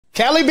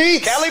Cali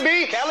Beats.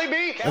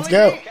 Let's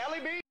go.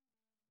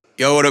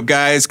 Yo, what up,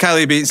 guys?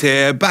 Cali Beats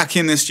here, back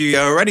in the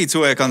studio, ready to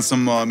work on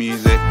some more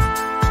music.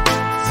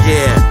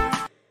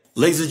 Yeah.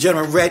 Ladies and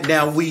gentlemen, right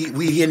now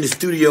we in the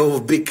studio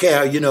with Big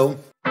Cal, you know.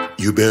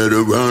 You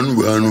better run.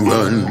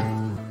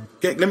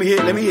 Okay, let me hear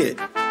it.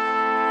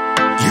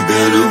 You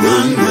better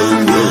run.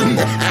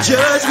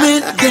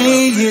 Judgment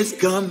day is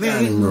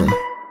coming.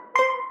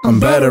 I'm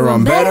better.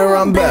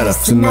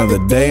 It's another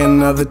day,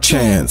 another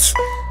chance.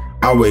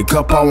 I wake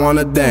up, I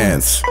wanna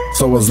dance.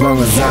 So as long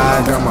as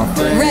I got my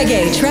friends.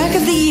 Reggae Track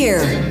of the Year.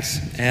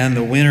 And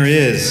the winner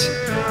is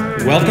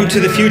Welcome to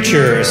the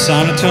Future,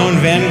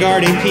 Sonotone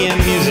Vanguard APM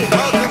Music.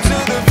 Welcome to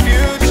the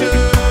future.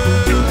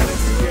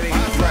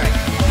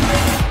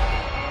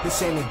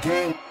 This ain't a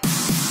game.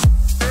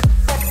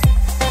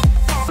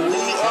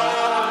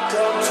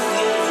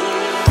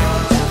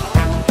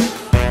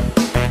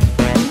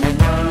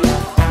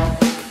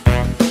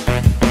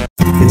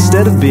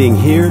 Instead of being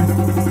here,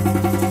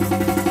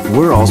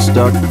 we're all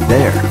stuck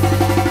there.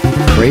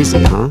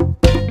 Crazy, huh?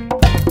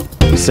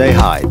 Say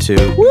hi to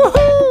Woohoo!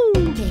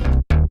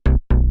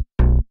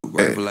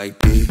 Like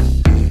this,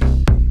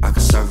 I can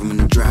serve them in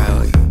the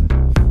driveway.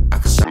 I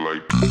can serve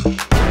like this.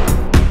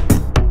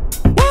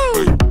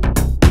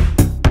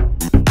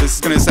 This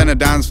is gonna send a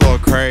dance floor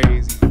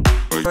crazy.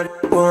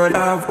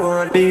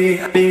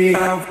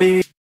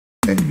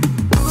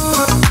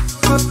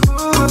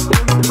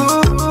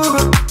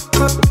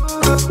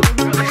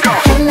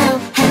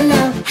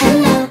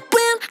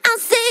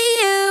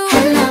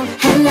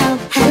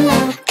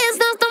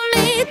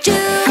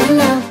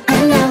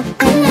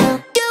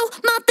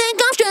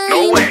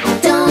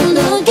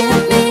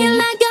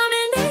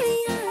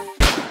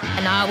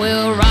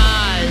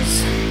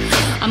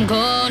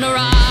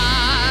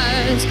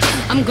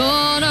 I'm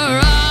gonna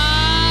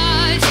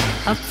rise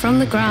up from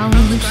the ground.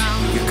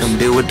 You come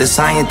deal with the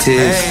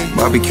scientists.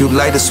 Barbecue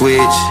lighter switch.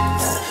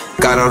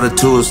 Got all the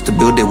tools to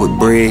build it with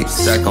bricks.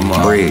 Stack 'em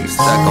up.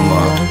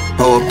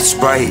 Pull up the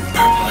Sprite.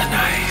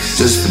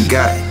 Just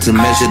forgot to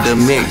measure the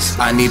mix.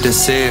 I need a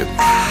sip.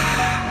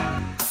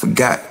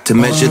 Forgot to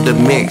measure the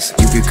mix.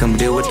 If you come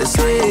deal with the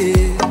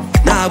scientists.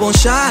 Na bon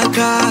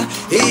shaka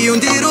e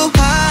tiro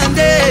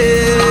pande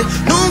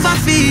non va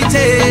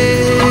fite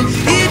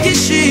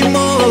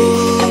ikishimo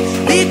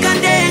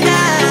ikandenga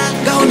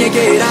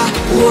gaonyegera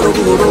woro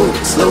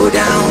slow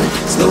down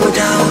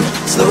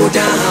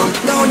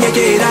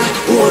gaonyegera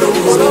woro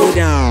slow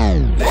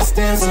down. Let's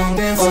dance on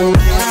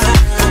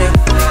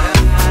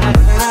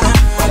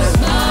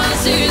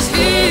Christmas is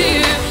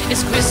here,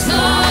 it's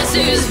Christmas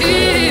is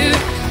here.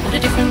 What a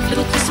different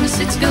little Christmas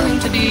it's going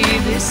to be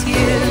this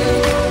year.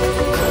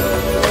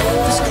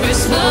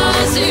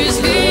 Christmas is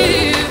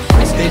here.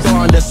 They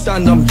don't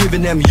understand, I'm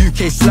giving them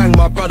UK slang.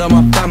 My brother,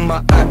 my fam,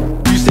 my act.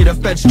 You say the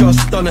feds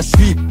just done a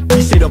sweep.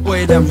 You say the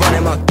boy them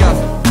running my gaff.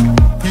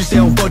 You say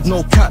on God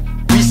no cap.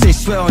 We say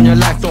swear on your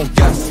life, don't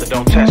gas. So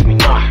don't test me,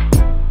 nah.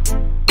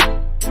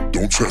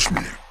 Don't trust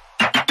me.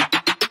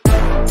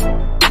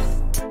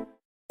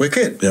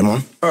 Wicked. Yeah,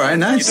 man. Alright,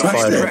 nice.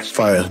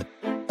 Fire.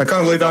 I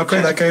can't believe how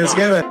quick that came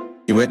together.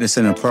 You're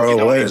witnessing a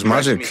pro way. It's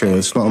magic.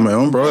 It's not on my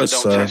own, bro.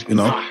 It's, you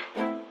know,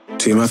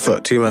 team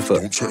effort.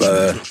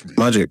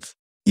 Magic.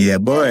 Yeah,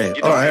 boy.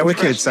 Alright,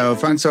 wicked. So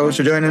thanks so much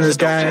for joining us,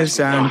 guys,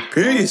 and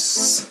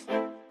peace.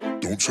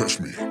 Don't trust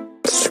me.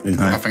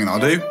 I think I'll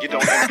do. You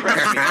don't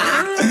impress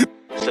me.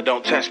 So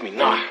don't test me,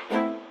 nah.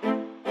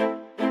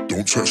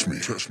 Don't trust me.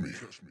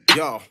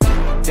 Yo,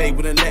 they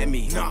wouldn't let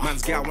me.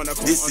 Man's got one.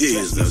 This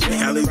is the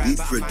Cali Beat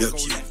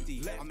production.